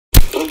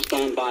on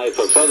standby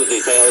for further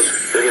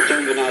details. We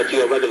return you now to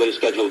your regularly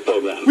scheduled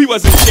program. We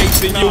wasn't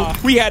chasing you,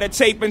 we had a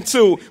taping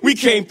too. We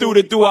came through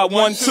to do our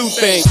 1-2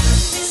 thing.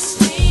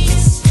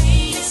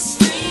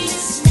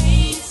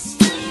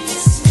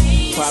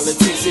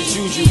 Politics as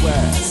usual.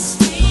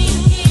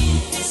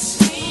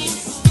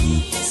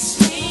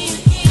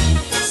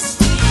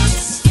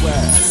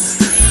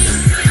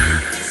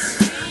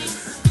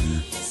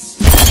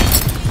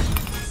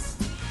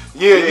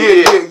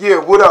 Yeah.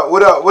 What up,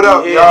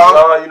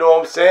 y'all? You know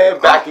what I'm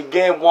saying? Back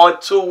again,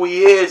 1-2. We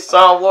here,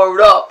 son.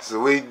 Word up. So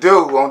we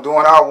do. I'm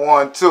doing our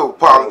 1-2.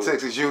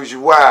 Politics as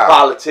usual.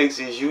 Politics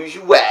as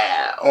usual.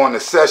 On the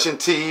Session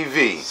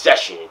TV.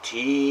 Session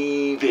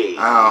TV.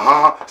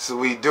 So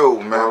we do,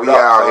 man. Word we up,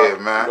 out son. here,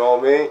 man. You know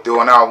what I mean?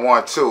 Doing our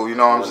 1-2. You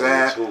know what I'm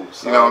saying?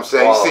 You know what I'm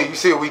saying? You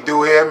see what we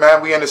do here,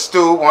 man. We in the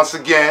stew once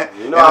again.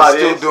 You know how it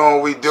is. Still doing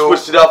what we do.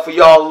 Switch it up for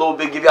y'all a little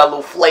bit. Give y'all a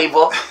little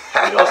flavor.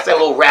 You know what I'm saying?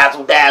 A little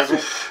razzle dazzle.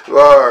 You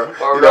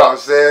know what I'm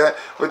saying?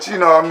 But you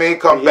know what I mean?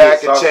 Come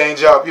back and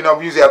change up. You know,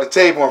 we usually have the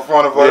table in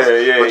front of us.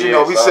 But you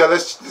know, we said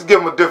let's give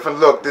them a different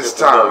look this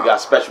time. We got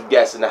special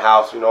guests in the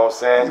house, you know what I'm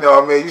saying? You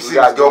know what I mean? You see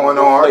what's going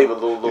on. You know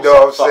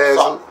what I'm saying?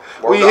 So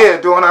we here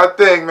doing our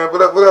thing, man.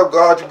 What up,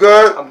 God? You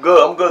good? I'm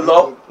good,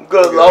 Lo. I'm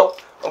good, Lo.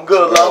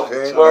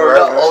 Word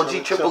up,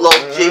 OG, triple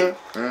OG. You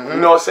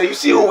know what I'm saying? You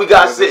see who we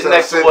got sitting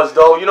next to us,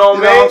 though. You know what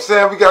I mean? You know what I'm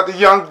saying? We got the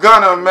young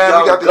gunner, man.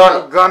 We got the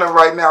young gunner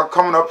right now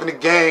coming up in the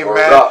game,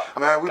 man.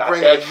 Man, we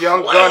bring the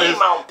young gunners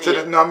to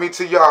the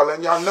to y'all,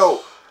 and y'all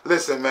know.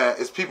 Listen, man,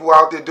 it's people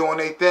out there doing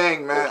their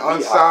thing, man.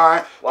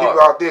 Unsigned, people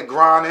out there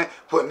grinding,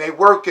 putting their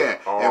work in.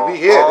 And we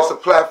here. It's a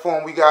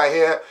platform we got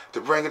here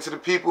to bring it to the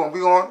people, and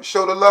we gonna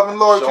show the love and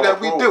loyalty that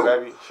we do.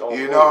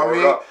 You know what I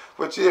mean?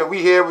 But yeah, we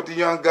here with the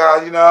young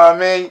guys, you know what I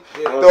mean?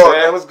 Thorogh,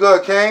 man, what's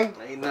good, King?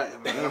 Ain't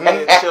nothing,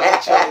 man.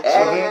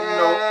 Chillin',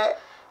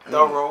 you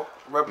know. Thorough,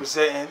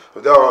 representing.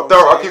 Thorough,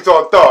 I keep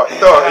talking Thorough.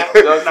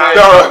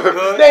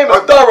 Name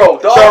is Thorough,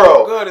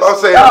 dog. I'm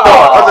saying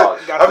Thorough.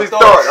 I be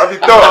Thorough. You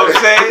know what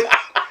I'm saying?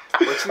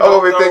 I'm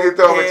over thinking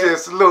Thorough, but yeah,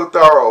 salute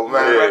Thorough,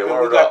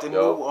 man. We got the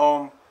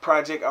new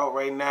project out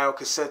right now,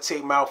 cassette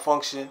tape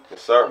Malfunction.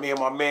 Yes, sir. Me and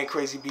my man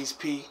Crazy Beats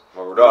P.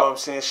 You know what I'm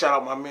saying?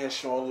 Shout out my man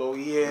Sean Low.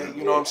 You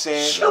know what I'm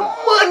saying? Some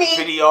money.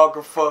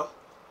 Videographer.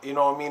 You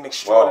know what I mean?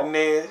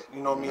 Extraordinaire.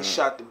 You know what I mean?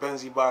 Shot the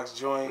Benzie Box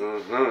joint.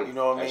 You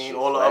know what I mean?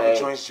 All the other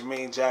joints,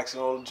 Jermaine Jackson,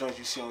 all the joints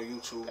you see on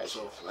YouTube.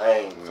 So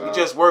we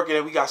just working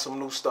and we got some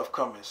new stuff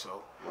coming.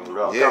 So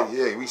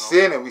yeah, we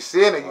seeing it. You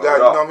got, you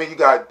know what I mean? You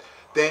got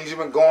things you've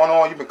been going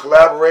on. You've been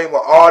collaborating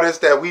with artists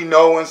that we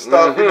know and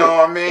stuff. You know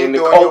what I mean?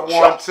 Doing your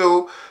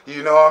 1-2.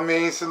 You know what I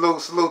mean?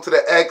 Salute to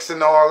the X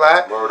and all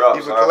that.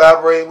 You've been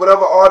collaborating.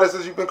 Whatever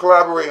artists you've been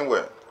collaborating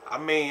with. I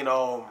mean,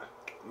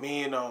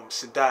 me and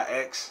Sadat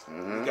X,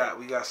 we got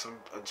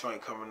a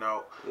joint coming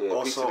out. Yeah,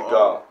 also,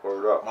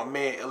 my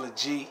man Illa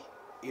G,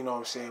 you know what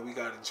I'm saying? We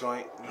got a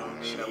joint, you know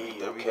what I mean?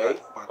 That we got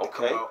about to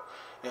come out.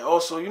 And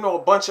also, you know,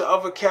 a bunch of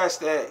other cats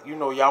that, you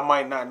know, y'all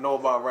might not know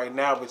about right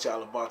now, but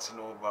y'all about to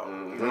know about.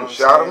 You know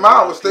Shout them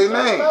out. What's their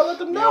name?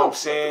 You know what I'm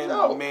saying?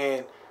 My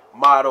man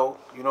Motto,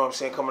 you know what I'm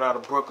saying? Coming out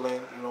of Brooklyn,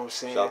 you know what I'm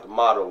saying? Shout out to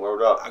Motto,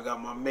 word up. I got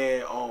my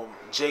man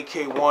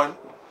JK1.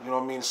 You know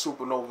what I mean?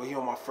 Supernova. He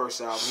on my first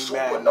album. He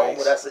Supernova, mad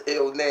nice. That's an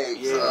ill name.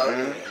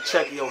 Yeah.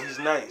 Check he's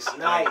nice.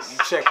 Nice. You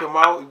check him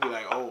out, you be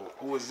like, oh,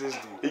 who is this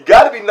dude? He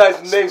gotta be nice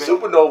to name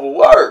Supernova.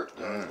 Word.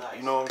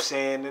 You know what I'm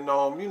saying? And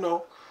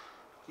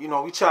you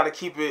know, we try to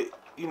keep it,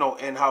 you know,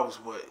 in house,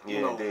 but you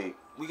know,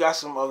 we got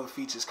some other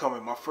features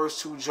coming. My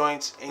first 2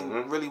 joints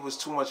ain't really was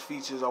too much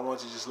features. I want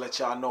to just let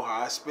y'all know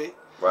how I spit.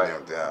 Right.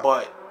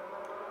 But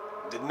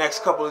the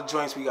next couple of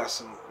joints, we got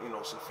some, you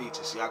know, some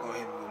features. So y'all gonna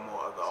hit me with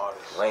more other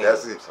artists.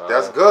 That's it.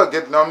 That's good.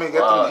 Get them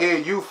hear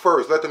you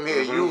first. Let them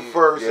hear you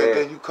first, and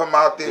then you come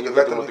out there and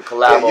let them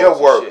hear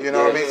your work. You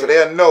know what I mean? So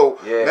they'll know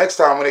next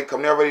time when they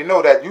come, they already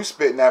know that you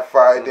spitting that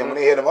fire. Then when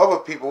they hear them other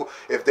people,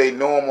 if they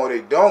know them or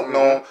they don't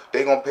know them,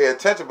 they gonna pay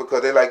attention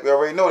because they like, we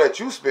already know that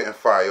you spitting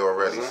fire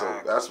already.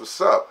 So that's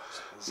what's up.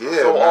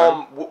 Yeah.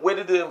 So where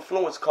did the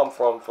influence come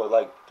from for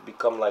like to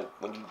become like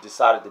when you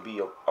decided to be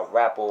a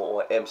rapper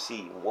or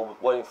MC?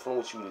 What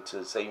influenced you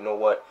to say, you know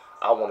what,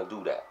 I want to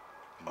do that?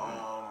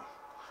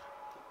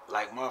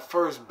 Like my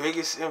first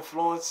biggest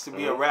influence to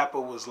be a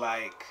rapper was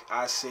like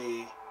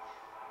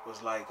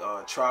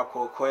Tribe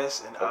Called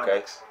Quest and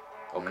Onyx.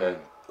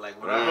 Like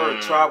when I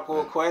heard Tribe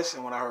Called Quest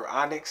and when I heard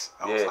Onyx,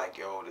 I was like,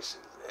 yo, this is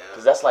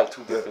because that's like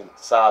 2 different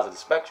sides of the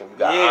spectrum. You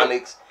got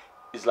Onyx.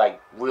 It's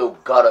like real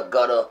gutter.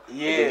 And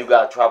then you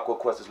got Tribe Called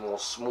Quest is more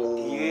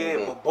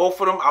smooth. But both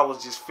of them, I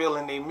was just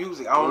feeling their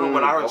music. I don't know,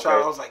 when I heard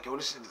Tribe, I was like, yo,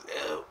 this shit is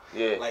ill.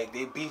 Like,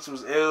 their beats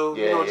was ill,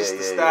 you know, just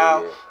the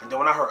style. And then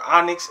when I heard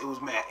Onyx, it was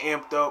mad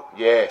amped up.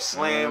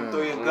 Slam,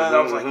 throw your gun. I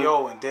was like,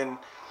 yo, and then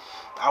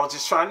I was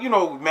just trying, you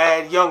know,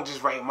 mad young,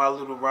 just writing my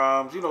little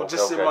rhymes, you know,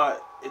 just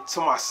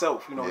to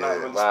myself, you know, not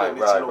really spitting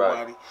it to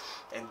nobody.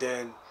 And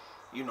then,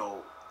 you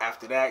know,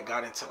 after that,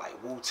 got into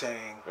like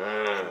Wu-Tang,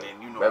 and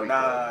then, you know,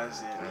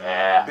 Nas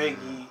and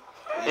Biggie,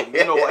 and,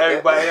 you know,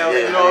 everybody else,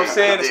 you know what I'm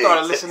saying? I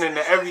started listening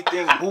to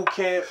everything, Boot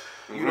Camp,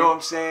 You know what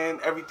I'm saying?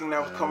 Everything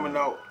that was coming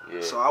out.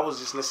 Yeah. So I was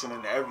just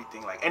listening to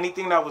everything. Like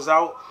anything that was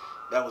out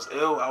that was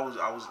ill, I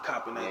was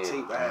copping that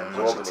tape. I had a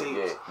bunch of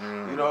tapes.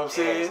 You know what I'm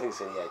saying? This nigga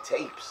said he had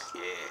tapes.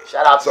 Yeah.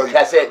 Shout out to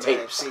cassette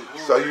tapes.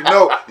 So you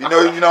know what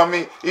I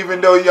mean?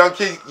 Even though young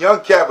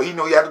cat, but he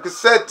know he had the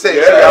cassette tapes.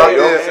 Yeah, you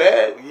know what I'm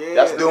saying? Yeah,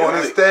 that's doing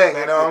his thing.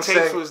 You know what I'm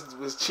saying? The tapes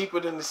was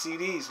cheaper than the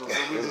CDs, so we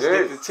just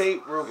did the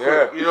tape real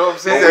quick. You know what I'm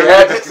saying?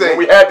 When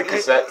we had the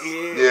cassettes.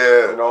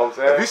 Yeah. You know what I'm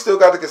saying? If you still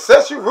got the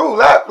cassettes, you rule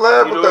that,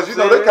 player, because you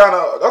know they kind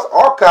of that's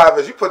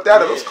archivists. You put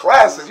that in those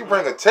classes. You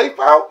bring a tape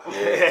out.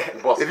 Yeah.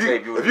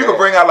 If you could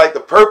bring out like the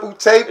purple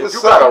tape or something. If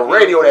you got a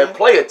radio that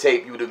play a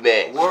tape, you the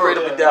man. Straight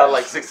up and down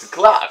like 6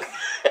 o'clock.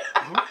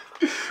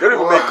 They don't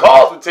even make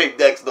calls with tape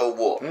decks no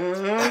more.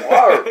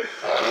 Word.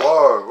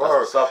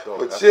 What's up, though?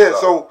 But yeah,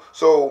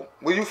 so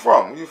where you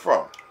from?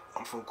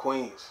 I'm from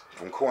Queens.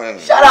 From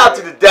Queens. Shout out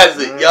to the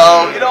desert,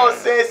 yo. You know what I'm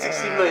saying?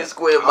 60 million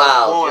square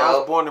miles, yo. I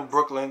was born in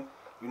Brooklyn.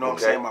 You know what I'm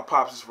saying? My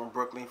pops is from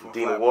Brooklyn, from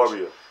Dina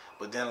Warrior.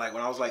 But then, like,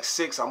 when I was like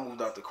 6, I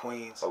moved out to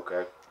Queens.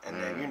 Okay. And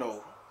then, you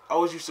know, I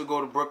always used to go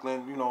to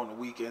Brooklyn, you know, on the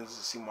weekends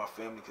to see my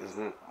family because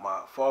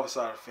my father's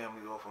side of the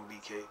family all from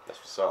BK. That's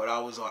what's up. But I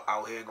was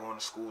out here going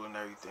to school and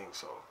everything,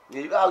 so.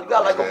 Yeah, you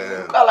got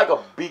like a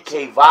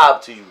BK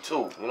vibe to you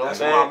too. You know what I'm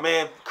saying? That's what my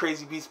man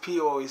Crazy Beats P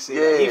always say.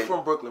 Yeah, he's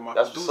from Brooklyn, my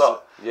producer. What's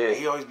up. Yeah. And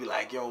he always be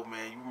like, "Yo,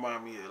 man, you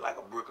remind me of like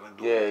a Brooklyn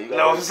dude." Yeah, you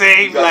know what I'm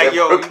saying? He be like,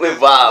 "Yo, Brooklyn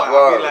vibe."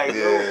 I be like,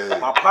 "Yo,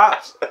 my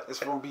pops is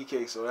from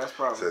BK, so that's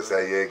probably." So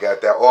say you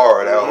got that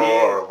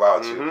aura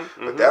about you.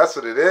 But that's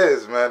what it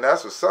is, man.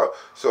 That's what's up.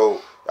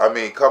 So. I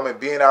mean, coming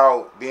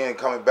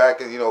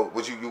back, and you know,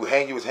 was you was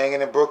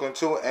hanging in Brooklyn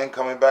too, and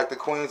coming back to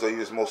Queens, or you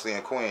just mostly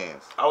in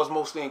Queens? I was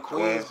mostly in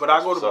Queens, but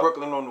I go to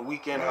Brooklyn on the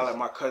weekend. I like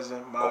my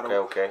cousin, Motto.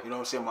 Okay. You know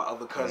what I'm saying? My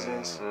other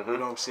cousins. You know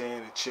what I'm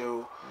saying? To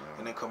chill,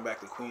 and then come back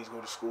to Queens, go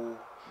to school.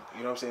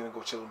 You know what I'm saying? And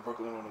go chill in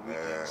Brooklyn on the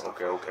weekends.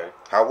 Okay.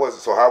 How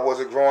was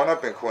it growing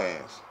up in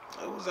Queens?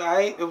 It was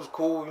alright. It was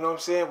cool. You know what I'm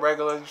saying?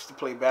 Regular. Used to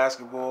play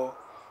basketball.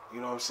 You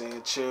know what I'm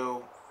saying?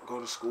 Chill. Go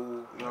to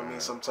school. You know what I mean?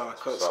 Sometimes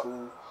cut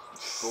school.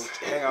 Go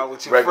hang out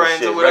with your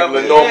friends or whatever.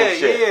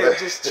 Yeah,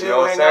 just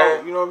chill, hang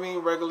out. You know what I mean?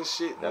 Regular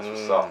shit. That's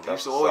what's up. We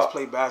used to always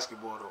play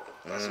basketball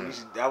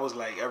though. That was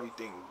like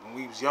everything. When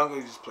we was younger,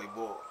 we used to play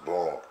ball.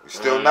 Ball. You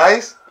still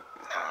nice?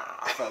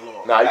 Nah, I fell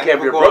off. Nah, you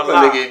can't be a Brooklyn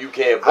nigga if you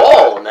can't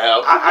ball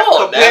now.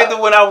 Compared to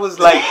when I was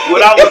like,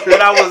 when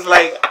I was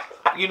like,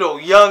 you know,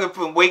 young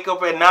and wake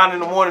up at 9 in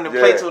the morning and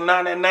play till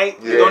 9 at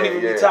night. You don't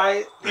even be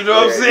tired. You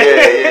know what I'm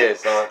saying? Yeah,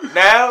 son.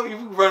 Now you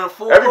run a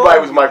full.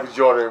 Everybody was Michael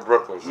Jordan in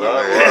Brooklyn, son.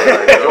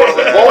 Jordan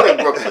was born in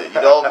Brooklyn.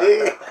 You know what I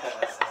mean?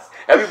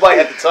 Everybody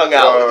had the tongue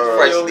out with the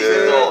fresh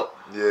sneakers on.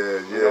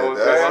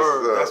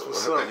 That's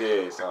what's up.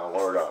 Yeah, son,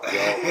 word up, yo.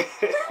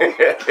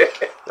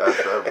 That's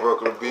that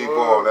Brooklyn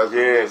B-ball. That's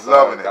what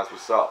loving it. That's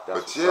what's up.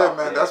 That's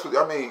man, that's what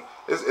I mean.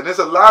 And there's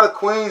a lot of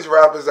Queens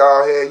rappers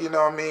out here. You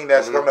know what I mean?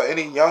 That's coming up.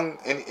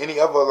 Any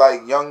other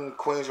like young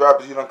Queens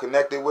rappers you done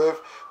connected with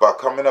by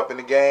coming up in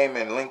the game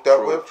and linked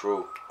up with?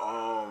 True.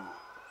 Let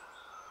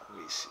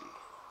me see.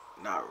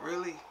 Not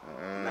really.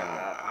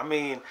 Nah. I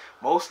mean,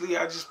 mostly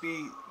I just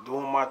be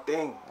doing my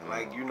thing.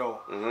 Like you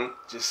know,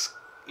 just.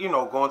 You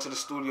know, going to the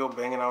studio,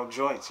 banging out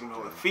joints. You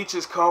know, if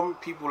features come,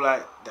 people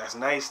that's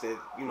nice that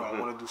you know I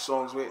want to do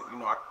songs with. You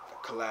know, I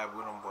collab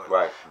with them,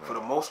 but for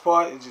the most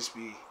part, it just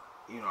be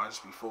I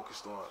just be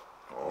focused on.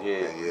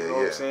 You know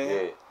what I'm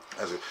saying?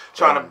 Yeah.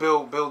 Trying to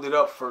build it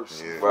up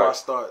first before I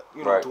start.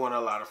 You know, doing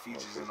a lot of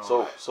features and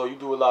all. So you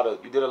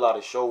did a lot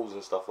of shows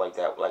and stuff like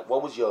that. Like,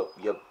 what was your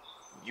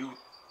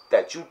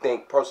that you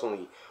think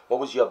personally?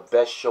 What was your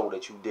best show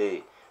that you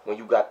did when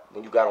you got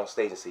on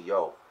stage and said,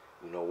 "Yo,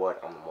 you know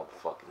what? I'm the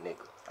motherfucking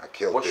nigga." I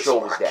killed what this show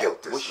one. was that?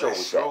 What show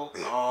was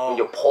that? When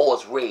your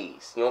paws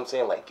raised, you know what I'm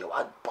saying? Like, yo,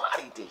 I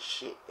bodied this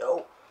shit,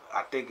 yo.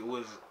 I think it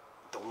was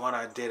the one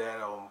I did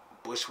at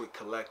Bushwick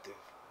Collective.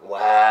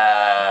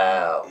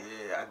 Wow.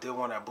 Yeah, I did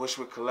one at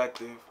Bushwick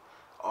Collective.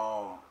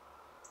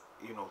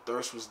 You know,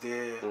 Thirst was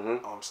there.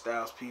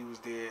 Styles P was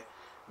there.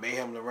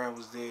 Mayhem Loren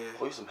was there.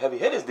 Oh, you some heavy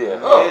hitters there,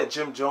 huh? Yeah,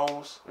 Jim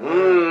Jones. You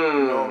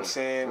know what I'm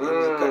saying?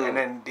 And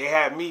then they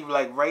had me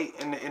like right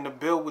in the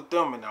bill with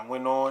them, and I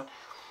went on.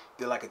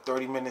 Did like a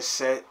 30-minute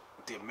set,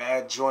 did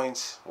mad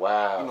joints.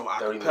 Wow. You know,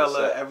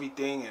 acapella,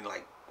 everything, and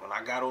like when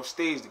I got off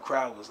stage, the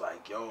crowd was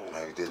like, "Yo,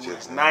 dude,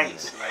 that's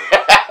nice."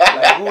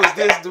 Like, who is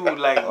this dude?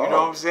 Like, you know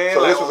what I'm saying?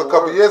 So like, this was a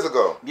couple years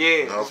ago.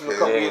 Yeah, this was a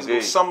couple years ago.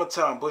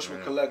 Summertime,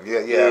 Bushwick Collective.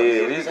 Yeah.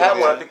 We had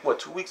one, I think,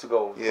 2 weeks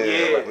ago.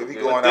 Yeah. We be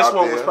going this out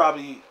one there. was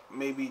probably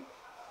maybe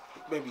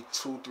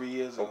 2-3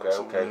 years ago.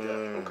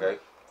 Okay.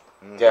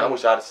 Damn, I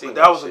wish I'd have seen that.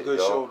 But that was a good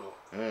show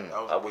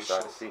though. I wish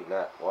I'd have seen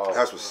that. Wow.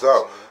 That's what's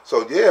up.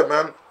 So yeah,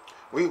 man.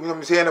 We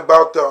was hearing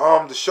about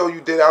the show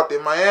you did out there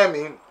in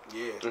Miami.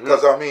 Yeah.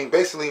 Because I mean,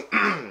 basically,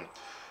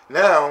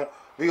 now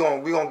we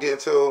gonna get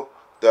into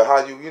the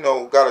how you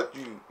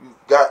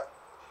got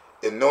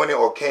anointed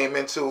or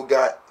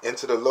got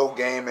into the low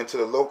game, into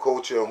the low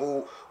culture, and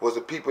who was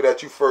the people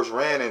that you first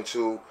ran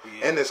into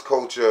in this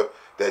culture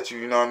that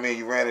you know what I mean,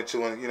 you ran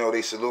into, and you know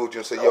they salute you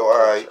and say, yo, all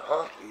right,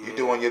 you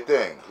doing your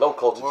thing. Low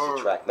culture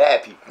attract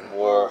mad people.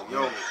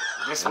 Yo,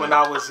 this when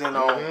I was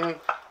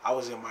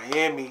in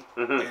Miami,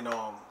 and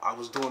I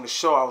was doing the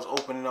show. I was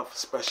opening up for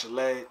special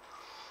ed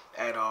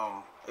at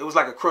it was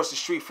like across the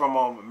street from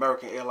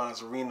American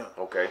Airlines Arena.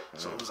 Okay.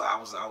 So it was, I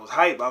was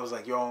hyped. I was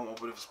like, yo, I'm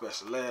opening for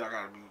special ed. I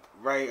gotta be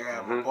right. I gotta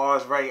have my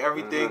bars right,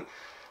 everything.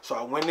 So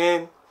I went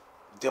in,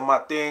 did my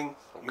thing.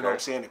 You know what I'm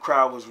saying? The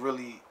crowd was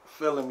really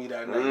feeling me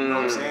that night. You know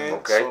what I'm saying?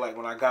 Okay. So like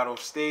when I got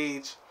off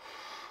stage,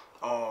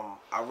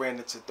 I ran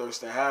into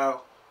Thurston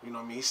Howe. You know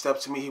what I mean? He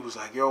stepped to me. He was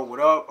like, yo, what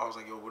up? I was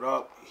like, yo, what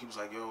up? He was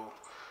like, yo,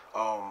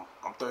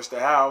 I'm Thurston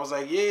Howe. I was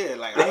like, yeah,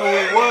 like I knew who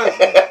he was.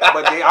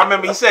 But I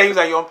remember he said, he was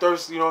like, yo, I'm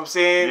thirsty, you know what I'm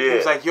saying? Yeah. He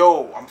was like,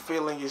 yo, I'm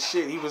feeling your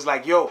shit. He was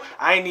like, yo,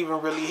 I ain't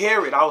even really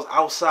hear it. I was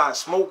outside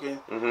smoking,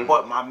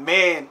 but my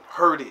man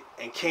heard it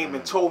and came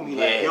and told me,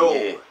 like,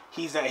 yo,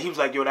 he was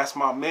like, yo, that's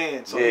my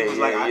man. So he was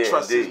like, I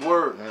trust his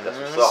word.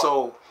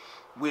 So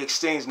we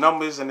exchanged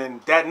numbers, and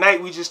then that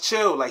night we just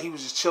chilled. Like he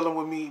was just chilling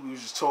with me. We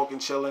was just talking,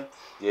 chilling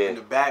in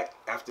the back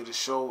after the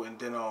show, and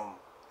then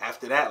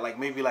after that, like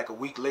maybe like a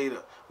week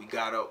later, we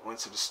got up, went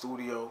to the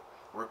studio,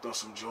 worked on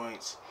some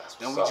joints.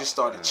 Then we just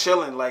started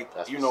chilling, like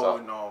you know,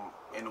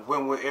 in the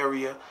Wynwood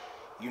area.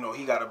 You know,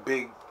 he got a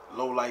big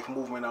LoLife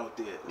movement out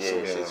there. Yeah,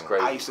 so it's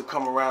crazy. I used to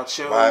come around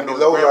chill. Miami you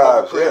know,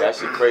 LoLifes, that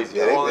shit crazy.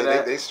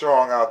 Yeah, they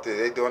strong out there.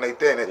 They doing their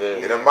thing.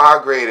 They done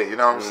migrated. You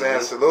know what I'm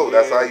saying? Salute.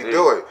 That's how you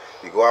do it.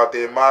 You go out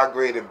there and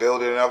migrate and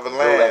build it in other lands.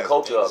 Build that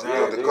culture up.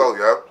 Build the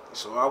culture up.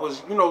 So I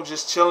was, you know,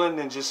 just chilling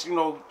and just, you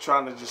know,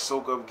 trying to just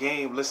soak up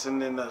game,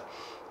 listening to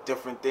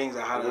different things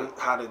and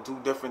how to do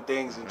different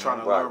things, and trying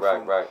to learn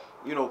from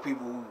you know,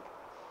 people who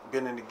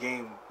been in the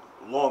game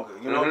longer.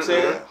 You know what I'm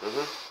saying?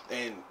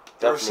 And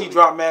first he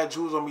dropped mad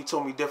jewels on me,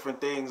 told me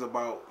different things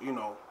about, you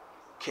know,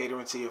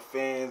 catering to your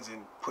fans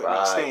and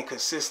staying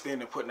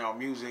consistent and putting out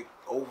music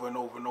over and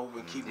over and over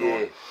and keep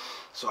going.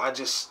 So I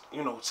just,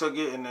 you know, took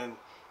it, and then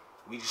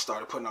we just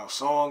started putting out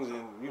songs,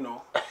 and you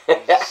know, you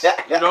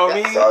know what I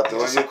mean? Start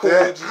doing your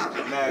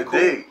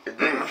thing.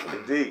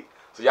 Indeed.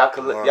 So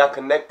y'all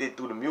connected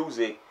through the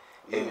music,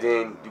 and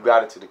then you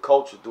got into the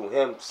culture through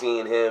him,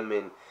 seeing him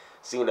and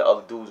seeing the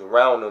other dudes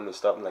around him and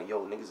stuff. I'm like,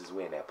 yo, niggas is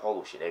wearing that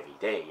polo shit every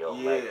day, yo.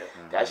 Like,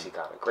 that shit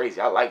kind of crazy.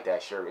 I like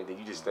that shirt. And then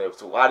you just stayed.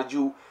 So how did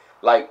you,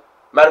 like,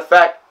 matter of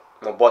fact,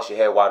 I'm gonna bust your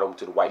head wide open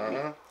to the white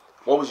people.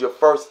 What was your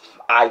first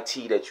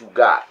IT that you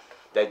got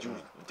that you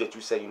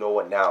said, you know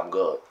what, now I'm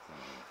good?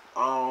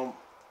 Cause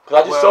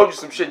I just showed you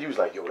some shit. You was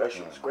like, yo, that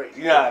shit was great.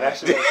 Yeah, that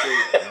shit was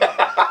crazy.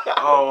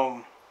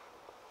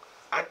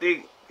 I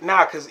think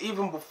cause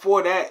even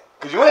before that,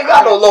 cause you ain't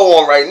got no low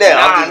on right now.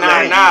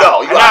 I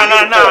know. You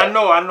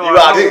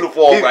out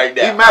uniform right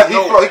now. He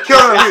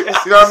killing it.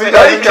 You know what I mean?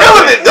 He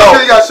killing it though.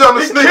 He got show him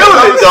the sneakers.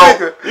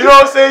 You know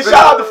what I'm saying?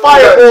 Shout out to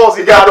Fireballs.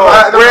 He got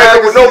on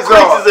brand with no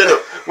creases in them.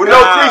 With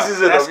no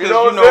creases in them. You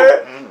know what I'm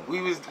saying?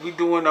 We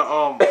doing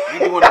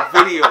a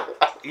video.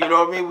 You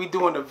know what I mean? We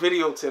doing the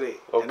video today.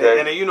 Okay.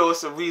 And then, you know,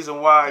 it's a reason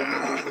why.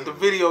 With the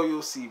video,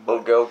 you'll see.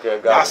 But okay,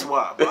 got that's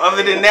why. But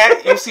other than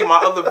that, you see my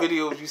other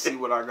videos, you see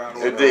what I got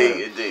on.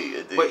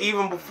 Indeed. But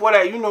even before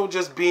that, you know,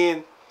 just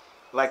being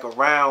like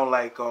around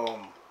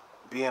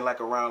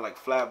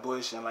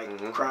Flatbush and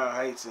like Crown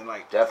Heights and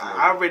like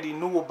I already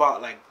knew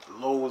about like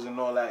Lowe's and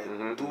all that.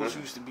 Dudes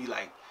used to be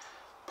like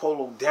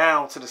polo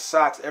down to the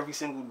socks every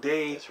single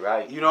day. That's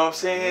right. You know what I'm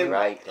saying?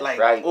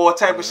 Like all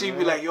type of shit.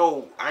 Be like,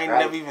 yo, I ain't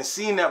never even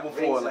seen that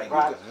before. Like, you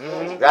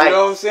know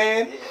what I'm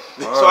saying?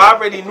 Yeah. So I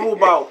already knew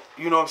about,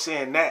 you know what I'm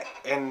saying, that.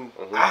 And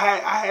I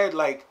had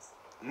like,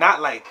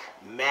 not like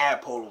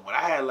mad polo, but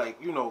I had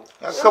like, you know,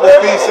 a couple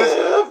pieces,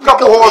 a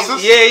couple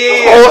horses.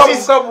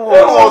 Couple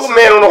horses.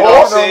 Man on the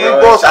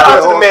horse. Shout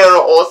out to the man on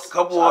the horse.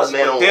 Couple horses.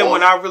 But then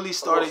when I really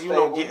started, you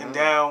know, getting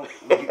down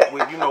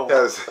with you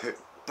know,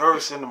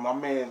 Thurst and my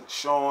man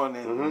Sean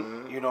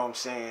and you know what I'm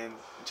saying,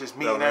 just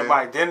meeting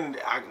everybody. Then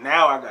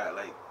now I got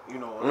like, you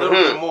know, a little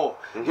bit more.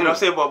 You know what I'm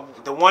saying?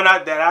 But the one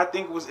that I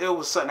think was ill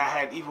was something I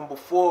had even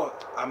before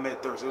I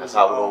met Thurst. That's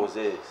how it always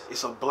is.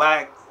 It's a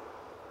black,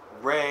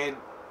 red,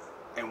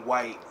 and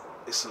white.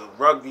 It's a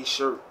rugby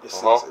shirt.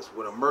 It's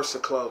with a Mercer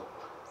Club.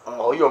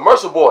 Oh, you're a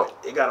Mercer boy.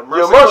 They got a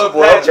Mercer Club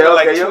patch with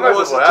like two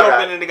horses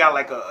jumping, and they got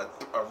like a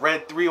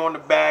red 3 on the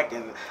back,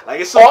 and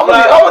like it's so. I'm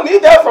gonna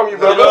need that from you,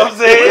 brother. You know what I'm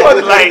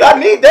saying? Like, I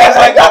need that. That's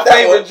like my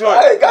favorite joint.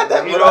 I got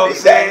that. You know what I'm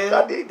saying?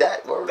 I need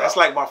that. That's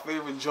like my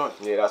favorite joint.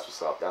 Yeah, that's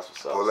what's up.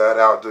 Pull that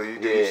out,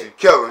 dude. You should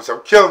kill him. So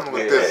I'm killing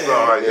with this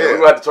song right here. We're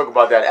gonna have to talk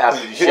about that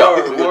after the show.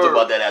 We're gonna talk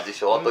about that after the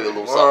show. I'll throw you a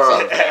little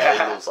something.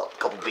 A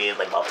couple bands,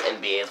 like about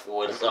 10 bands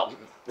for it or something.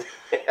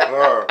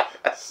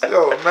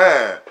 Yo,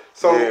 man.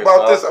 So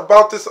about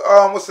this,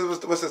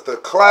 what's this? The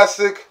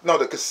classic? No,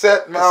 the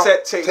cassette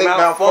tape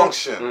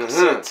malfunction.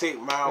 Cassette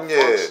tape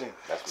malfunction.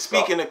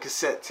 Speaking of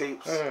cassette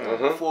tapes,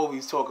 before we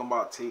was talking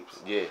about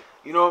tapes, you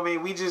know what I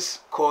mean? We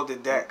just called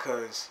it that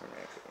because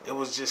it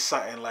was just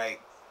something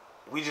like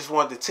we just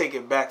wanted to take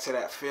it back to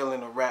that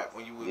feeling of rap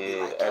when you would be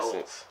like,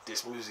 yo,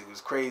 this music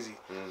was crazy.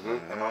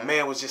 And my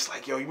man was just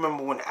like, yo, you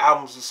remember when the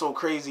albums were so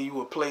crazy, you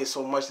would play it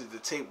so much that the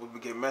tape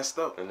would get messed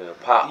up? And then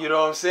pop. You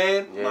know what I'm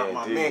saying? Yeah,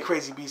 my man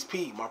Crazy Beats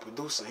Pete, my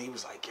producer, he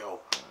was like, yo,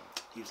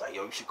 you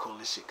should call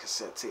this shit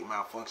cassette tape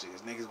malfunction,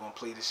 because niggas gonna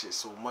play this shit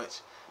so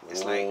much.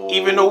 It's like,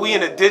 even though we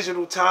in a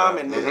digital time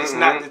and it's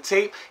not the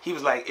tape, he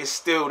was like, it's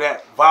still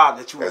that vibe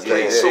that you would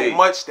play so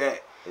much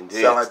that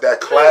sound like that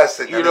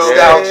classic, you know,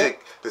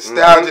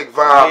 nostalgic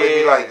vibe.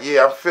 They be like,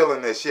 yeah, I'm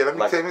feeling this shit. Let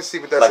me see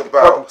what that's like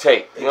about. Purple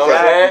tape. You know what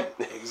I'm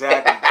saying?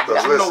 Exactly.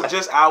 But you know,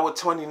 just our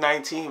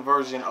 2019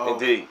 version of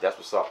that's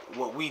what's up.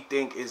 What we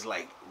think is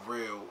like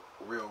real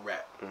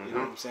rap. You know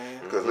what I'm saying?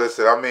 Because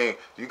listen, I mean,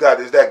 you got,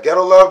 is that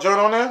Ghetto Love joint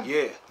on there?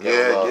 Yeah.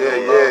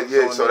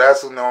 So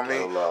that's, you know what I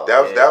mean?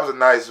 That was a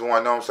nice one.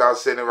 You know what I'm saying? I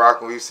was sitting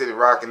rocking, we sitting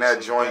rocking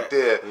that joint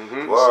there.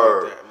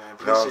 Word.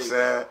 You know what I'm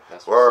saying?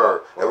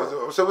 Word.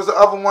 So was the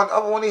other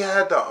one he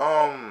had the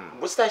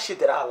What's that shit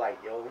that I like,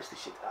 yo? What's the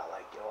shit that I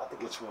like, yo? I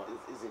think which one?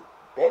 Is it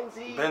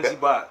Benzie? Benzie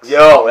Box.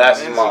 Yo,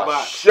 that's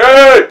my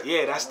shit.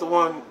 Yeah, that's the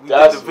one we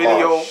did the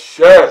video.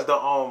 Shit. The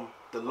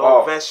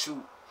low vest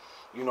shoot.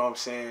 You know what I'm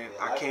saying?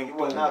 Yeah, I came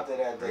through. out there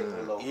that day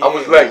for low. I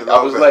was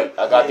late.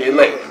 I got there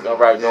late. All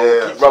right,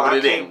 don't keep rubbing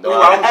it in. Don't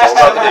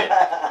rub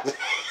it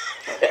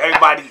in.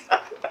 Everybody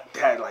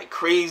had like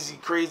crazy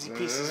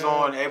pieces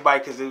on everybody,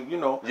 because you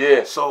know.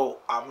 Yeah. So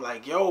I'm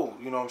like, yo,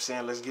 you know what I'm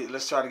saying?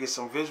 Let's try to get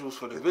some visuals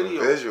for the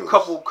video.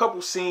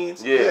 Couple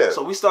scenes. Yeah.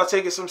 So we start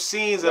taking some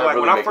scenes, and like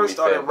when I first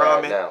started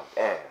rhyming,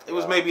 it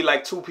was maybe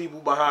like 2 people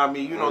behind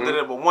me, you know.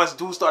 But once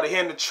dudes started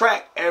hearing the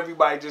track,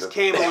 everybody just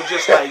came and was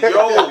just like,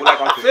 yo, like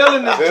I'm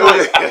feeling this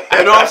joint.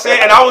 You know what I'm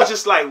saying? And I was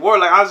just like, word,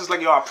 like I was just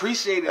like, yo, I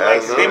appreciate it.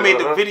 Like they made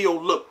the video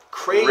look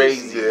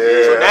crazy.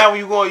 So now when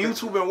you go on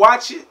YouTube and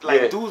watch it,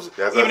 like dudes,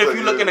 even if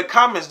you look in the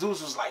comments,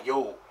 dudes was like,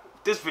 yo,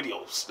 this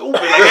video is stupid.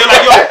 Like, they're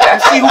like, yo, you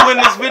see who in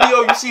this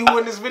video? You see who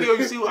in this video?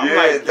 You see who? I'm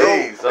like, yo.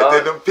 And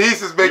then them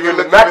pieces make it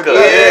look even better.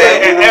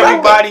 And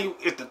everybody,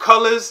 if the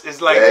colors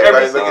is like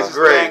everything is just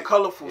grand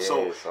colorful.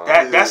 So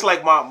that's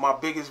like my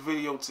biggest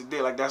video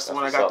today. Like that's the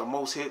one I got the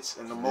most hits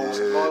and the most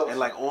and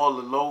like all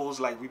the lows.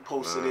 Like we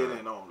posted it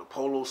in the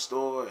Polo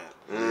store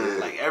and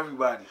like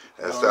everybody.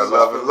 That's that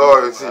love and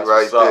loyalty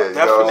right there.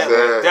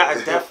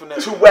 Definitely,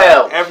 definitely. Too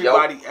well.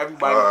 Everybody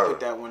put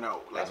that one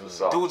out. Like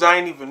dudes I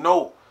didn't even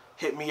know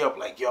hit me up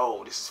like,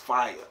 yo, this is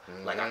fire.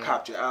 Like I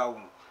copped your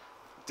album.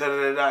 You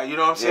know what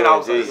I'm saying? I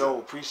was like, yo,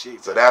 appreciate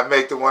it. So that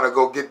make them want to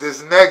go get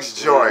this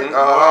next joint.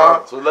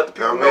 So let the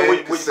people know where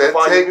you can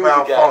find your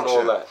music at and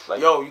all that.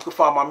 Like, yo, you can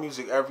find my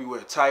music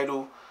everywhere.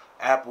 Tidal,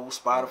 Apple,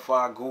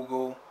 Spotify,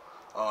 Google,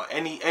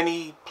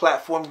 any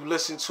platform you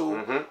listen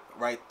to.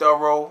 Right,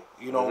 tThorough.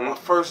 You know, my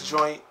first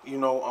joint, you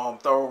know,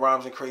 tThorough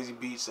Rhymes and Crazy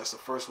Beats. That's the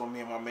first one me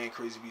and my man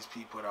Crazy Beats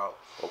P put out.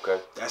 Okay.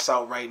 That's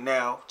out right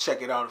now.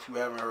 Check it out if you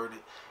haven't heard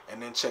it.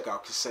 And then check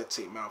out Cassette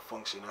Tape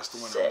Malfunction. That's the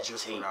one that we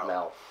just put out.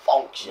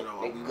 Malfunction. You know,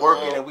 we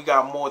working and we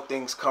got more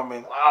things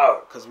coming.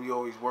 Wow. Because we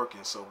always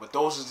working. So, but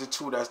those are the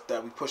 2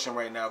 that we pushing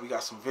right now. We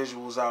got some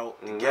visuals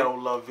out. The Ghetto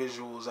Love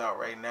visuals out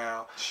right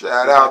now.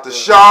 Shout out to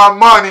Sean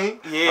Money.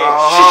 Yeah.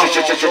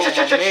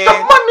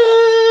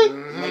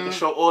 Money. Making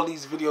sure all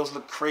these videos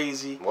look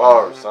crazy.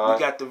 Wow, we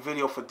got the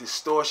video for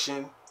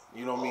Distortion.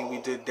 You know what I mean? We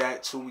did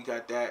that too. We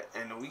got that.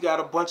 And we got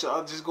a bunch of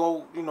others. Just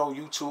go, you know,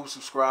 YouTube,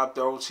 subscribe,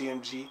 tThorough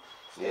TMG.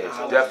 Yeah,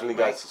 so definitely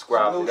got to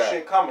subscribe to that. New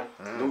shit coming.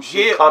 New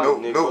shit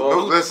coming,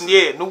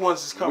 nigga. New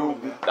ones is coming.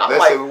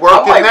 Listen,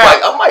 working now.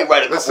 I might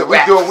write a couple Listen,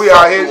 we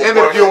out here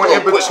interviewing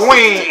in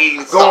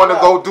between, going to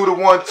go do the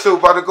 1-2,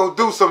 about to go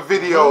do some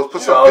videos,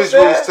 put some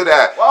visuals to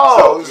that.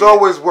 So it's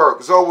always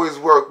work. It's always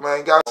work,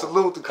 man. Got to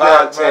salute the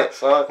cat,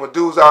 man. When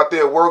dudes out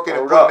there working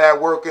and putting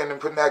that work in and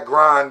putting that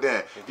grind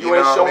in. If you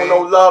ain't showing no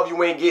love,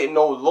 you ain't getting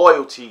no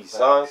loyalty,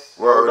 son.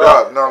 Word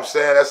up. You know what I'm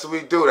saying? That's what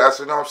we do. That's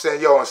what I'm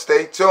saying. Yo, and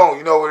stay tuned.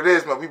 You know what it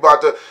is, man. We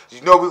about to,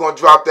 you know, we're going to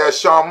drop that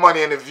Sean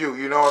Money interview.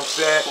 You know what I'm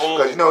saying?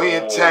 Because, you know, he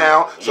in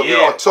town. So we're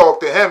going to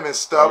talk to him and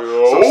stuff.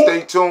 So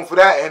stay tuned for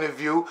that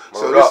interview.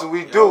 So this is what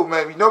we do,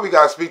 man. We know we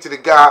got to speak to the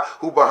guy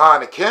who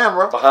behind the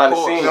camera. Behind the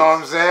scenes. You know what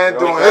I'm saying?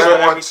 Doing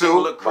his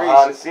 1-2.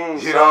 Behind the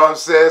scenes. You know what I'm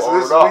saying? So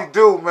this is what we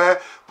do, man.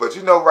 But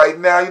you know, right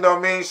now, you know what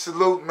I mean?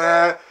 Salute,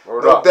 man.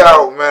 No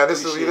doubt, man.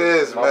 This is what it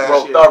is, man.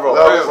 Love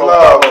is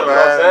love,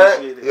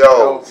 man. Yo, you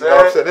know what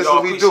I'm saying? This is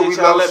what we do. We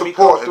love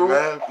supporting,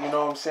 man. You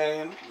know what I'm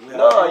saying?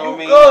 No,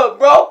 you good,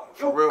 bro.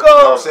 You good,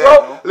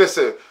 bro.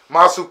 Listen,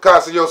 my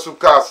Sukasa, your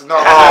Sukasa. No,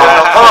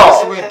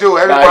 that's what we do.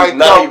 Everybody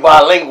come.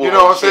 Bilingual. You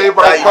know what I'm saying?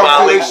 Everybody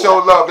come through. They show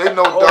love. They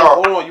know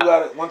dog. Hold on, you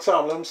got it. One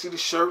time, let me see the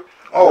shirt.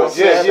 Oh,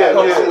 yeah.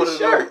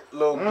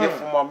 Little gift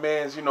from my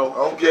man's, you know.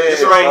 Okay.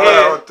 This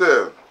right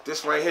here.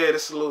 This right here,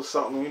 this is a little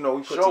something, you know,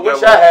 we put together.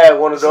 Wish I had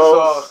one of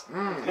those. You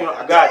know,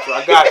 I got you.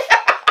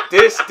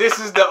 This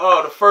is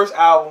the first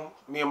album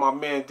me and my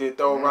man did,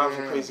 tThorough Rhymes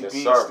and Crazy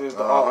Beats. There's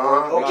the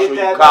artwork. Make sure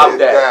you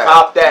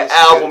cop that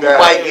album. You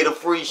might get a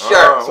free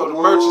shirt. So the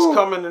merch is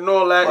coming and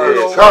all that.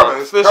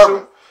 It's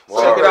coming.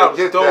 Check it out.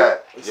 Get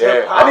that.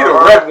 Yeah, I need a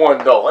red one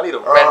though. I need a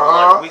red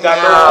one. We got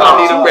those. I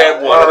need a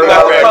red one. We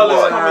got the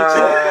colors coming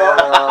too. You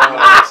know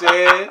what I'm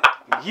saying?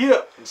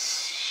 Yeah.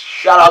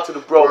 Shout out to the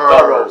bro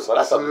Thorough. So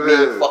that's a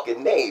big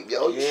fucking name,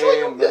 yo. You sure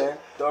you man?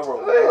 Thorough.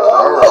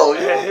 Oh,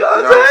 you know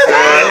what I'm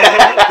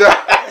saying?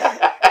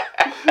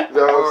 You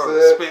know what I'm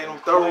saying? Spitting them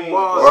thorough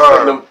balls.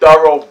 Spitting them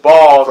thorough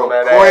balls from on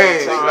that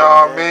Queens, ass. you know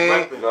what I mean?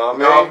 You know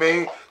what I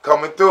mean?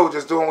 Coming through,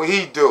 just doing what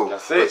he do.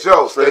 That's it. But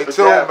yo, stay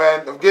tuned,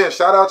 man. Again,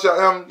 shout out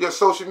your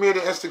social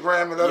media,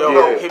 Instagram, and let them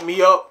know. Hit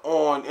me up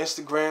on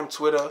Instagram,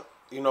 Twitter.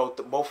 You know,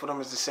 both of them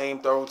is the same,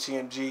 Thorough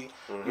TMG.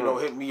 You know,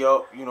 hit me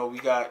up. You know, we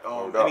got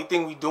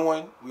anything we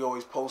doing, we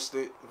always post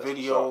it.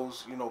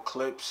 Videos, you know,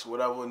 clips,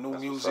 whatever, new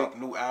music,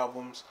 new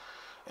albums.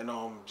 And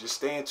just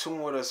stay in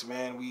tune with us,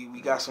 man. We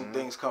got some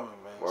things coming,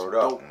 man. Some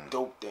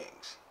dope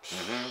things.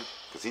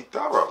 Cause he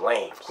thorough.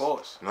 Flames. Of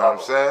course. You know what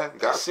I'm saying? You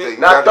gotta stay.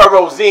 Not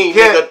Thorough Zine,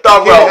 nigga. You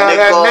Thorough, can't have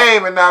that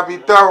name and not be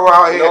thorough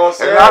out here. You know what I'm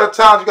saying? And a lot of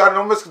times you gotta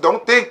know,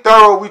 don't think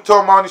thorough. We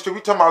talking about on the street.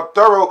 We talking about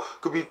thorough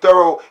could be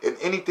thorough in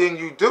anything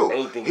you do.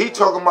 He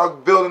talking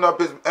about building up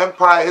his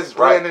empire, his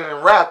branding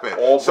and rapping.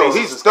 So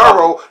he's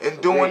thorough in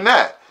doing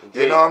that.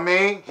 You know what I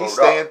mean? He's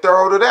staying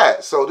thorough to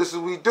that. So this is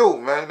what we do,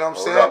 man. You know what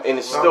I'm saying? And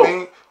it's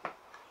still.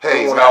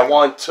 Hey, man. I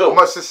want to.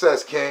 Much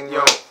success, King.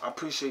 Yo, I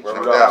appreciate you.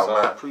 No doubt,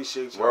 man. I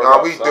appreciate you.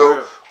 No, we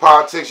do.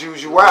 Politics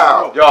usual.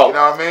 Yo, you know what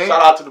I mean?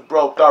 Shout out to the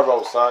bro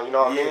Thorough, son. You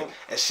know what I mean?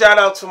 And shout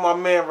out to my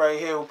man right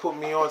here who put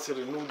me on to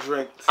the new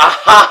drink. No,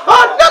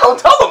 don't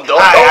tell him, though.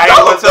 I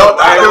ain't gonna tell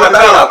everybody.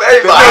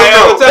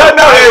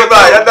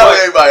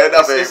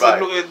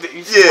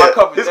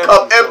 Yeah, his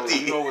cup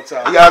empty. You know what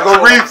time. You gotta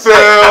go refill.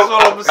 That's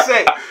what I'm gonna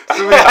say.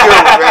 That's what we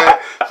do, man.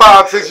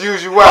 Politics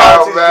usual,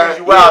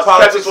 man.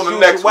 Catch us on the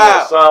next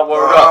one, son.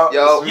 Word up,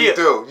 yo. We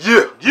do.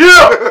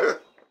 Yeah.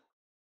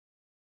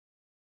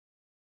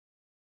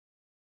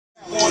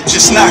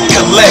 Just not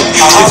collect.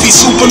 If he's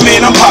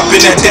Superman, I'm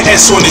popping at the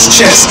S on his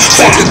chest.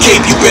 Fuck a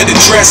cape, you better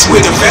dress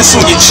with a vest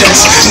on your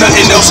chest.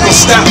 Nothing else gonna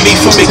stop me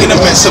from making a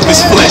mess of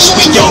his flesh.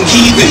 We young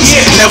heathens,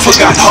 never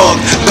got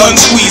hugged, gun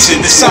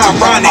squeezing. It's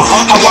ironic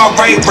how I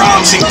write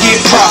rhymes and get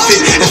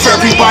profit. If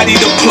everybody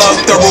the plug,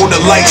 Thorough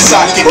the light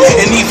socket.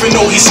 And even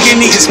though he's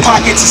skinny, his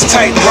pockets is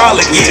tight,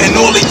 brolic. And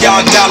all of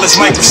y'all dollars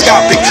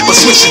microscopic. But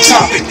switch the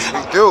topic.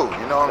 We do,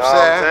 you know what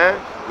I'm saying?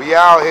 We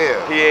out here.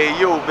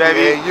 PAU,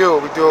 baby. PAU,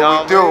 we do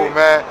what we do,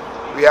 man.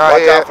 We out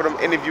here. Watch out for them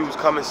interviews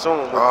coming soon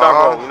with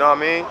Thorough, you know what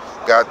I mean?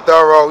 Got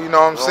Thorough, you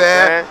know what I'm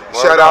saying?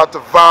 Shout out to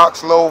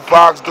Vox, Low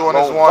Vox doing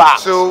his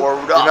 1-2. You know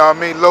what I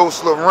mean?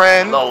 Los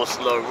Loren. Los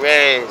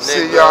Loren.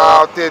 See y'all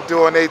out there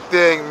doing their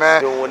thing,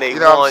 man. Doing you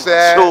know what I'm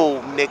saying?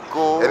 1-2,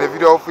 nickel. And if you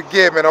don't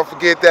forget, man, don't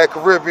forget that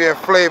Caribbean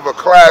flavor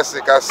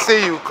classic. I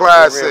see you,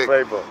 classic.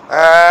 Caribbean flavor.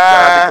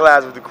 Shout out to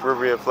class with the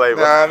Caribbean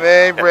flavor. Know what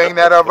I mean? Bring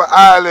that other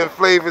island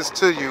flavors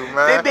to you,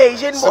 man. The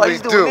Asian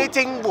boys doing their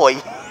thing, boy.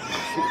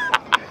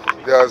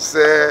 You know what I'm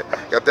saying?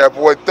 Got that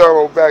boy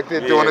Thorough back there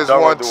doing his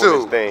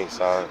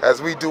 1-2.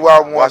 As we do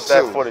our 1-2. Watch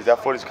that footage. That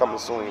footage coming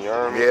soon, you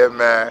heard me? Yeah,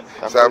 man.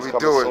 That's how we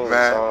do it,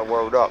 man. Son.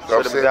 Word up.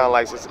 Shut it down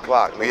like 6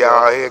 o'clock. We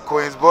out here,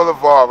 Queens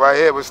Boulevard, right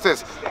here. What's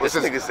this? This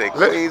nigga say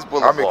Queens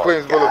Boulevard. I'm in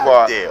Queens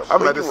Boulevard. Damn.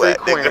 I'm about to say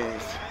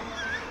Queens.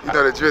 You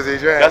know the Drizzy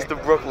Drink. That's the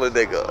Brooklyn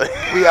nigga.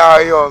 We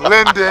out here on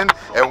Linden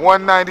and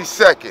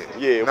 192nd.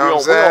 Yeah, you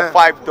know we on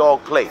 5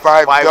 Dog Place.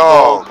 5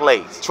 Dog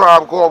Place.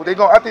 Tribe Called. I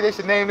think they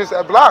should name this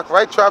that block,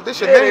 right? Tribe. They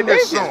should name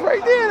this soon. Right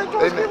there.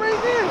 Right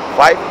there.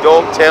 5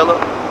 Dog Taylor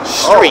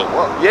Street.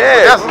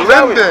 Yeah, that's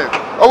Linden.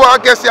 Oh well,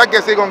 I guess they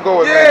gonna go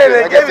with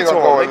Linden. They gave it to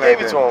him. They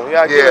gave it to him.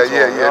 Yeah,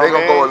 they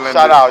gonna go with Linden.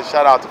 Shout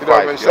out to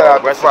Fife. Shout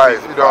out to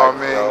Fife. You know what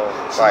I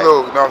mean?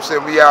 Salute. You know what I'm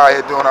saying? We out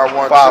here doing our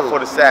 1-2. 5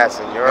 foot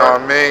assassin. You know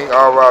what I mean?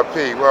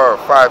 RLPC. Word.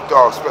 5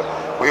 Dogs.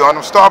 We on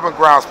them stomping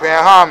grounds paying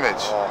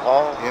homage.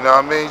 You know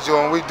what I mean?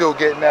 Doing what we do,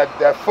 getting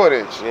that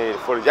footage. Yeah, the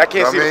footage. I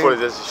can't see the footage.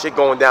 There's shit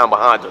going down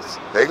behind us.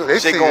 They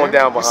shit going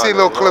down behind us. You see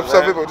little clips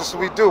of it, but this is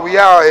what we do. We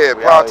out here.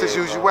 Politics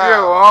usual.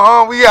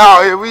 Yeah, we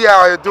out here. We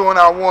out here doing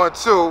our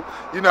 1-2.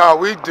 You know how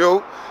we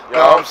do. You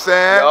know what I'm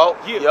saying?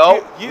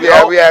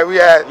 We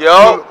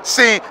had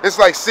scene. It's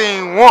like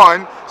scene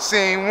one.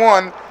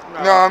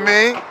 You know what I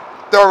mean?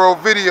 Thorough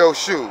video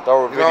shoot. You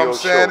know what I'm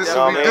saying? This is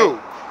what we do.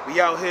 We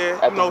out here,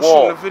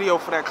 shooting a video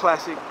for that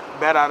classic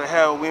Bat Out of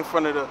Hell. We in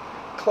front of the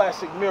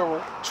classic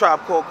Mirror. Tribe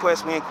Called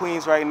Quest. We in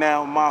Queens right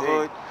now, in my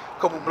hood. A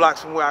couple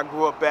blocks from where I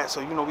grew up at, so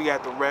you know we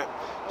got the rep.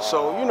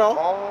 So, you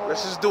know,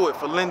 let's just do it.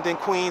 For Linden,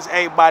 Queens,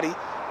 everybody.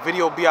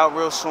 Video be out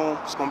real soon.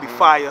 It's gonna be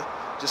fire.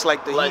 Just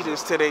like the heat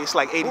is today. It's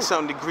like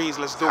 80-something degrees.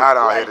 Let's do it. Hot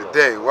out here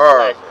today.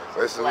 Word.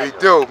 This is what we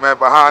do, man.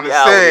 Behind the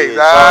scenes. You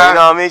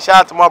know what I mean? Shout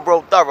out to my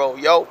bro Thorough,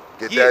 yo.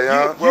 Get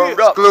that, young.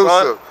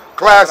 Exclusive.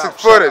 Classic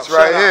footage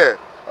right here.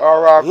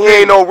 R.I.P. He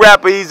ain't no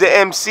rapper, he's an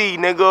MC,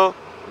 nigga.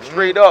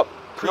 Straight up.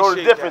 You know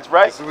the difference,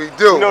 right? That's what we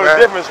do, You know man.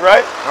 the difference,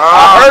 right?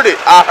 I heard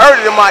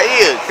it in my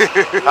ears.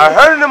 I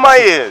heard it in my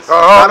ears.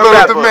 Look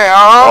at the man.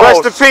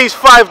 Rest in peace,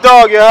 5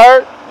 Dog, you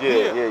heard?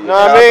 Yeah. You know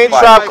what I mean?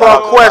 Tribe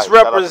Called Quest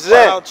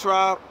represent.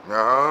 Tribe. You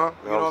know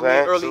what I'm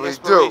saying? Early so we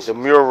inspiration.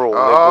 The mural,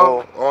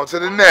 nigga. On to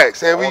the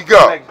next. Here we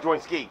go. Next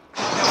joint ski.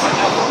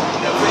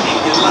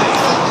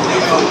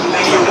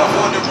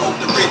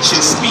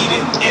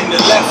 Speeding in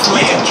the left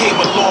lane, came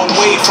a long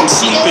way from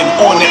sleeping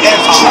on the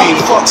F train.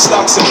 Fuck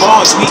stocks and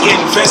bonds, we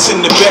invest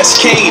in the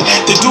best cane.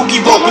 The dookie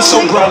rope is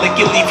so brolic,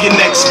 you leave your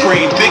neck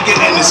sprayed. Bigger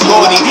and it's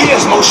gaudy,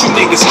 cause most you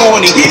niggas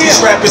corny.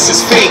 These rappers is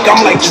fake,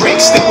 I'm like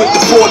Drake, stick with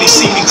the 40.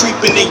 See me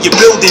creeping in your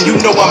building,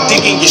 you know I'm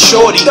digging your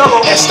shorty.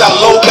 Esta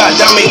loca,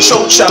 dame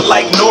chocha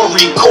like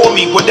Nori. Call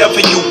me whatever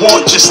you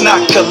want, just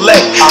not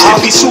collect.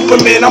 If he's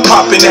Superman, I'm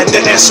popping at the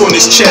S on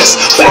his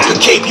chest. Fuck a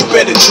cape, you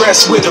better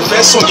dress with a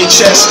vest on your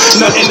chest.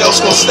 Nothing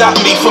else gonna stop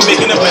me from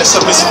making a mess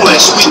of his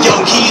flesh. We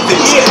young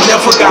heathens,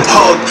 never got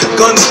hugged,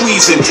 gun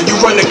squeezing. You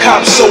run the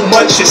cops so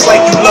much, it's like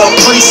you love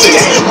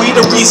precincts. We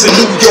the reason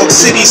New York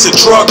City's a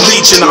drug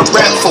region. I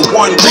rap for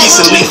one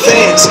reason, leave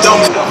fans dumb.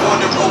 On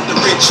the road to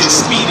riches,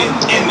 speeding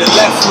in the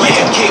left lane,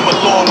 came a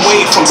long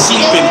way from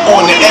sleeping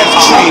on the F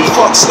train.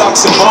 Fuck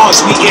stocks and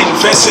bonds, we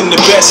invest in the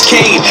best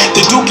cane.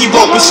 The dookie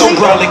rope is so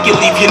brolic, you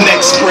leave your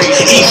neck sprayed.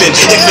 Even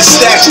if it's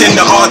stacked, then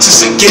the odds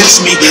is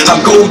against me. I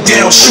go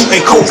down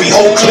shooting Kobe,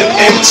 whole clip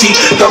empty.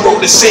 Thorough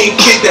the same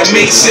kid that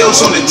made sales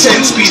on the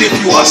 10 speed. If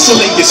you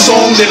hustling your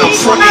song, then I'm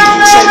fronting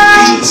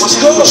you 10 beats.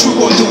 What you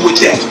gonna do with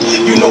that?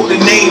 You know the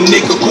name,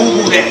 nigga,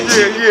 Google that.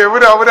 Yeah,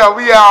 what up,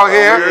 we out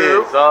here.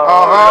 You know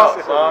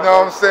what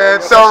I'm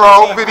saying?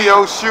 Thorough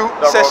video shoot.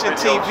 Session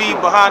TV,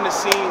 behind the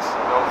scenes.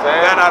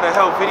 Got out of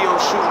hell video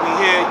shoot, we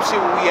here. You see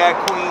where we at,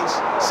 Queens,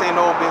 St.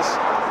 Albans,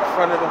 in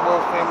front of the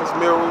world famous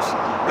murals.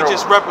 We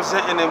just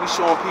representing and we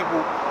showing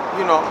people,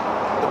 you know,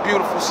 the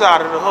beautiful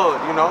side of the hood,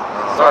 you know?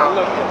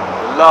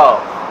 Love.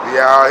 We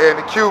out here in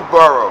the Q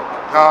borough.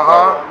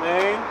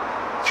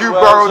 Q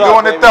borough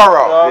doing the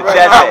Thorough. The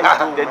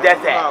desert. The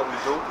desert.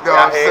 You know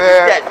what I'm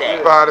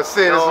saying? About to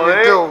say this what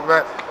we do,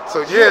 man.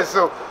 So yeah,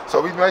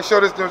 so we make sure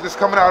this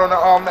coming out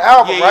on the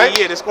album, right?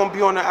 Yeah, this gonna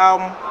be on the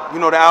album. You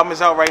know the album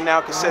is out right now.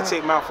 Cassette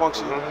tape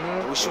malfunction.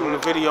 We're shooting a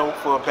video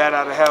for Bad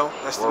Out of Hell.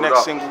 That's the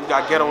next single. We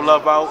got Ghetto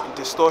Love out. And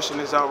Distortion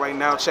is out right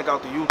now. Check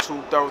out the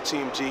YouTube Thorough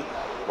TMG. You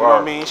know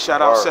what I mean?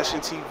 Shout out Session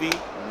TV.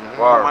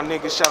 My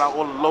niggas, shout out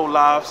all the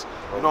LoLifes.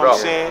 You know what I'm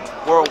saying?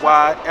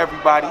 Worldwide,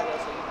 everybody.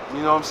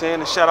 You know what I'm saying?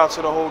 And shout out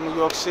to the whole New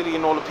York City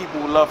and all the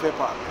people who love hip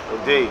hop.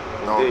 Indeed.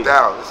 No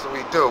doubt. This is what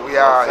we do. We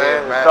out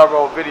here, man.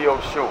 Thorough video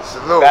shoot.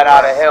 Salute. Bad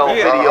Out of Hell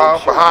video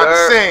shoot. Behind the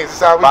scenes.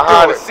 That's how we do it.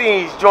 Behind the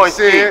scenes, joint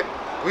ski.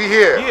 We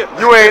here.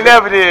 You ain't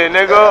never there,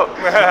 nigga.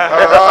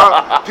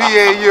 PAU,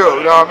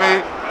 you know what I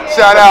mean?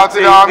 Shout out to,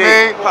 you know what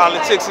I mean?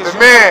 poLLitic is the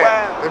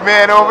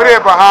man over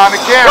there behind the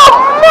camera.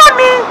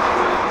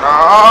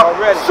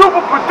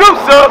 Super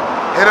producer.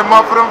 Hit him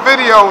up for them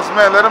videos,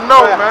 man. Let him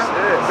know, man.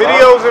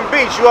 Videos and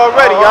beats, you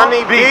already. Y'all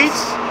need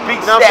beats. You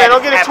know what I'm saying?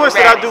 Don't get it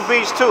twisted, I do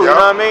beats too, you know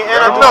what I mean?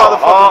 And I do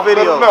motherfucking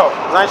videos.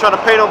 I ain't trying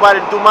to pay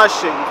nobody to do my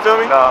shit, you feel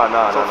me?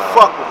 So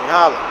fuck with me,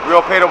 holla. We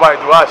don't pay nobody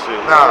to do our shit.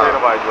 We don't pay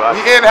nobody to do our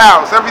shit. We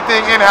in-house,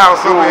 everything in-house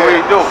over here.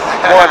 We do.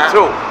 1,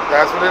 2.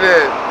 That's what it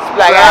is.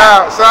 Shout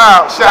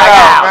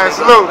out, man.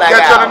 Salute.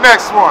 Catch you on the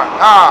next one.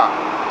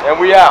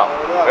 And we out.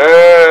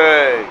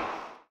 Hey.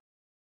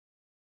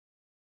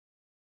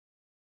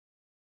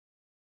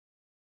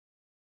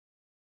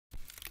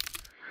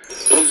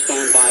 Please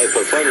stand by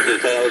for further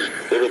details.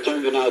 We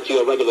return you now to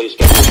your regularly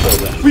scheduled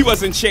program. We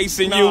wasn't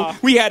chasing you.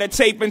 We had a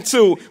taping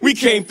too. We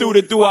came through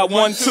to do our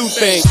 1-2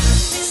 thing.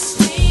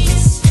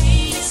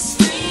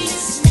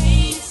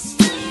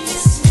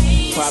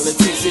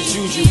 poLLitic as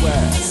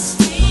usual.